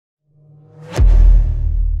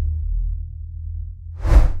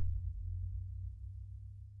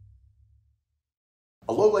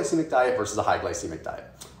low glycemic diet versus a high glycemic diet.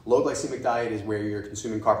 Low glycemic diet is where you're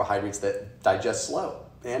consuming carbohydrates that digest slow,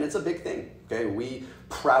 and it's a big thing. Okay, we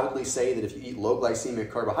proudly say that if you eat low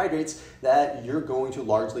glycemic carbohydrates, that you're going to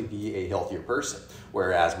largely be a healthier person.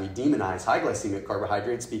 Whereas we demonize high glycemic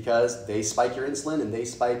carbohydrates because they spike your insulin and they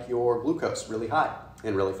spike your glucose really high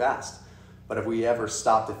and really fast. But if we ever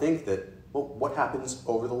stop to think that, well, what happens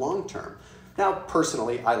over the long term? Now,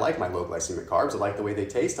 personally, I like my low glycemic carbs. I like the way they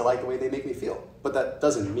taste. I like the way they make me feel. But that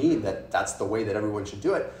doesn't mean that that's the way that everyone should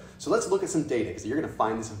do it. So let's look at some data, because you're going to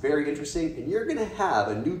find this very interesting, and you're going to have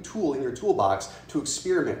a new tool in your toolbox to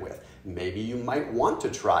experiment with. Maybe you might want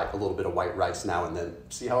to try a little bit of white rice now and then,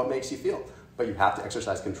 see how it makes you feel. But you have to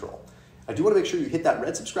exercise control. I do want to make sure you hit that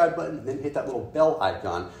red subscribe button and then hit that little bell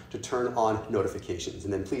icon to turn on notifications.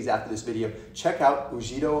 And then please, after this video, check out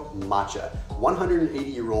Ujido Matcha,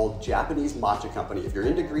 180-year-old Japanese matcha company. If you're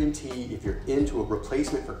into green tea, if you're into a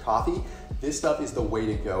replacement for coffee, this stuff is the way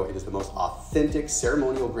to go. It is the most authentic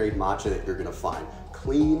ceremonial grade matcha that you're gonna find.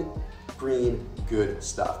 Clean, green, good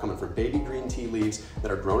stuff coming from baby green tea leaves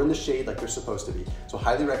that are grown in the shade like they're supposed to be. So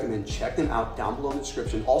highly recommend, check them out down below in the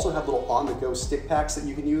description. Also have little on-the-go stick packs that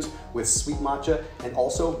you can use with sweet matcha and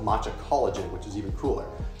also matcha collagen, which is even cooler.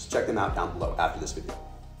 So check them out down below after this video.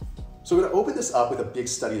 So we're gonna open this up with a big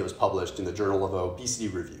study that was published in the Journal of Obesity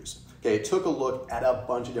Reviews. Okay, it took a look at a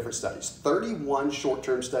bunch of different studies, 31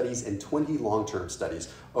 short-term studies and 20 long-term studies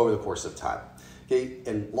over the course of time. Okay,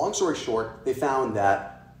 and long story short, they found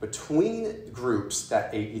that between groups that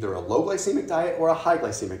ate either a low glycemic diet or a high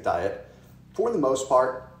glycemic diet, for the most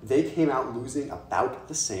part, they came out losing about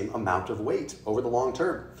the same amount of weight over the long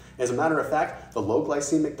term. As a matter of fact, the low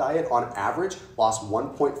glycemic diet on average lost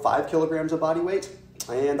 1.5 kilograms of body weight,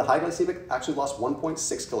 and the high glycemic actually lost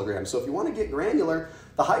 1.6 kilograms. So if you want to get granular,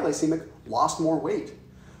 the high glycemic lost more weight.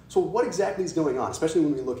 So what exactly is going on, especially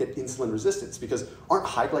when we look at insulin resistance? Because aren't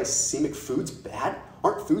high glycemic foods bad?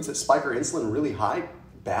 Aren't foods that spike our insulin really high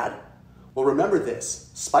bad? Well, remember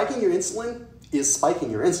this, spiking your insulin is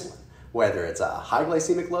spiking your insulin, whether it's a high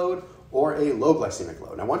glycemic load or a low glycemic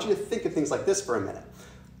load. And I want you to think of things like this for a minute.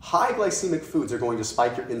 High glycemic foods are going to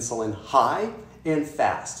spike your insulin high and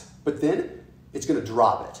fast, but then it's going to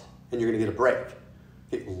drop it and you're going to get a break.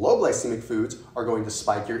 Okay, low glycemic foods are going to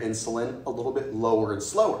spike your insulin a little bit lower and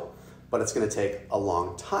slower, but it's going to take a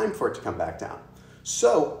long time for it to come back down.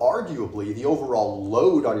 So arguably, the overall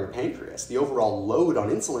load on your pancreas, the overall load on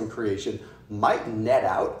insulin creation might net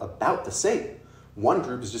out about the same. One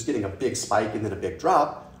group is just getting a big spike and then a big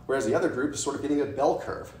drop, whereas the other group is sort of getting a bell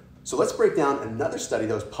curve. So let's break down another study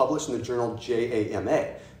that was published in the journal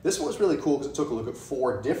JAMA. This one was really cool because it took a look at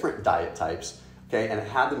 4 different diet types, okay, and it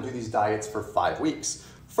had them do these diets for 5 weeks.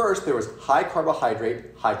 First, there was high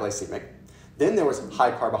carbohydrate, high glycemic. Then there was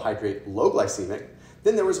high carbohydrate, low glycemic.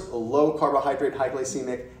 Then there was low carbohydrate, high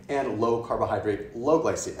glycemic, and low carbohydrate, low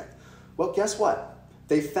glycemic. Well, guess what?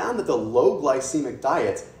 They found that the low glycemic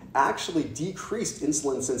diets actually decreased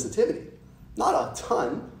insulin sensitivity. Not a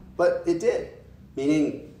ton, but it did.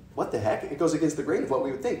 Meaning, what the heck? It goes against the grain of what we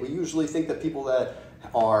would think. We usually think that people that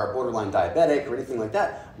are borderline diabetic or anything like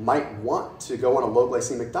that might want to go on a low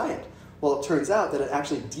glycemic diet. Well, it turns out that it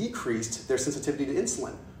actually decreased their sensitivity to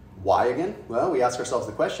insulin. Why again? Well, we ask ourselves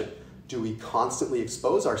the question, do we constantly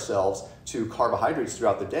expose ourselves to carbohydrates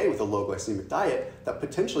throughout the day with a low glycemic diet that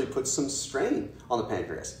potentially puts some strain on the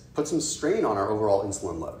pancreas, puts some strain on our overall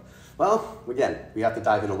insulin load? Well, again, we have to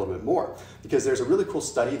dive in a little bit more because there's a really cool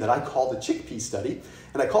study that I call the chickpea study.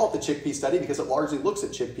 And I call it the chickpea study because it largely looks at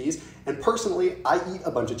chickpeas. And personally, I eat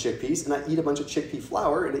a bunch of chickpeas and I eat a bunch of chickpea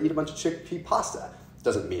flour and I eat a bunch of chickpea pasta. It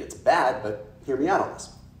doesn't mean it's bad, but hear me out on this.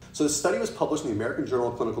 So the study was published in the American Journal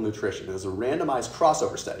of Clinical Nutrition. It was a randomized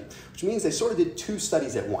crossover study, which means they sort of did 2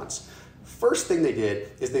 studies at once. First thing they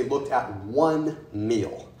did is they looked at one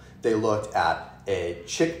meal. They looked at a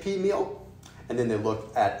chickpea meal, and then they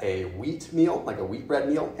looked at a wheat meal, like a wheat bread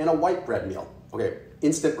meal, and a white bread meal. Okay,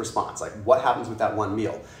 instant response, like what happens with that one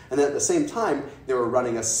meal. And then at the same time, they were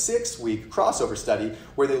running a 6-week crossover study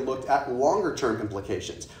where they looked at longer term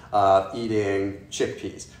implications of eating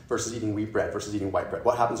chickpeas versus eating wheat bread versus eating white bread.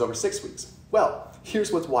 What happens over 6 weeks? Well,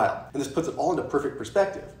 here's what's wild, and this puts it all into perfect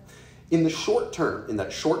perspective. In the short term, in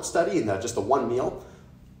that short study, in that just the one meal,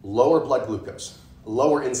 lower blood glucose,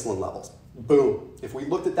 lower insulin levels. Boom. If we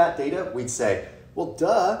looked at that data, we'd say, well,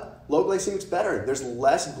 duh, low glycemic's better. There's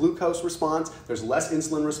less glucose response, there's less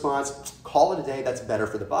insulin response. Call it a day, that's better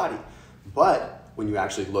for the body. But when you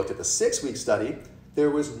actually looked at the 6-week study, there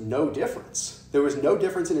was no difference. There was no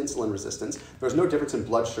difference in insulin resistance. There was no difference in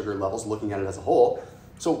blood sugar levels looking at it as a whole.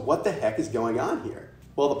 So what the heck is going on here?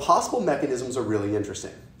 Well, the possible mechanisms are really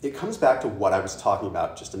interesting. It comes back to what I was talking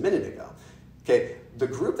about just a minute ago. Okay, the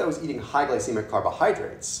group that was eating high glycemic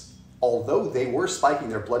carbohydrates, although they were spiking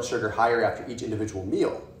their blood sugar higher after each individual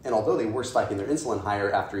meal, and although they were spiking their insulin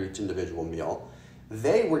higher after each individual meal,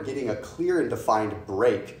 they were getting a clear and defined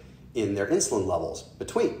break in their insulin levels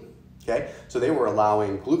between. Okay, so they were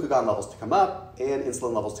allowing glucagon levels to come up and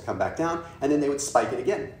insulin levels to come back down, and then they would spike it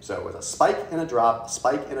again. So it was a spike and a drop,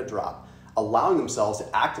 spike and a drop, allowing themselves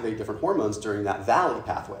to activate different hormones during that valley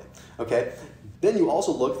pathway. Okay, then you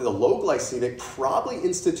also look at the low glycemic probably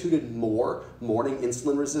instituted more morning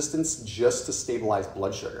insulin resistance just to stabilize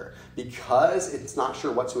blood sugar. Because it's not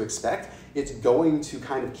sure what to expect, it's going to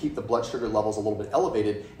kind of keep the blood sugar levels a little bit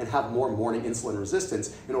elevated and have more morning insulin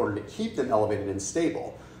resistance in order to keep them elevated and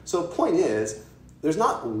stable. So the point is, there's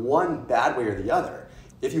not one bad way or the other.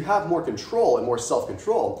 If you have more control and more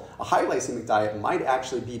self-control, a high glycemic diet might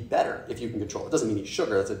actually be better if you can control it. It doesn't mean eat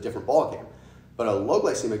sugar, that's a different ballgame. But a low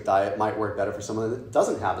glycemic diet might work better for someone that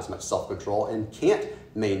doesn't have as much self-control and can't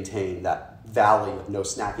maintain that valley of no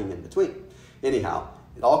snacking in between. Anyhow,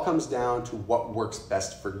 it all comes down to what works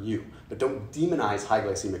best for you. But don't demonize high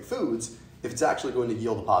glycemic foods if it's actually going to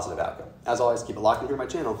yield a positive outcome. As always, keep it locked in here on my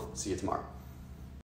channel. See you tomorrow.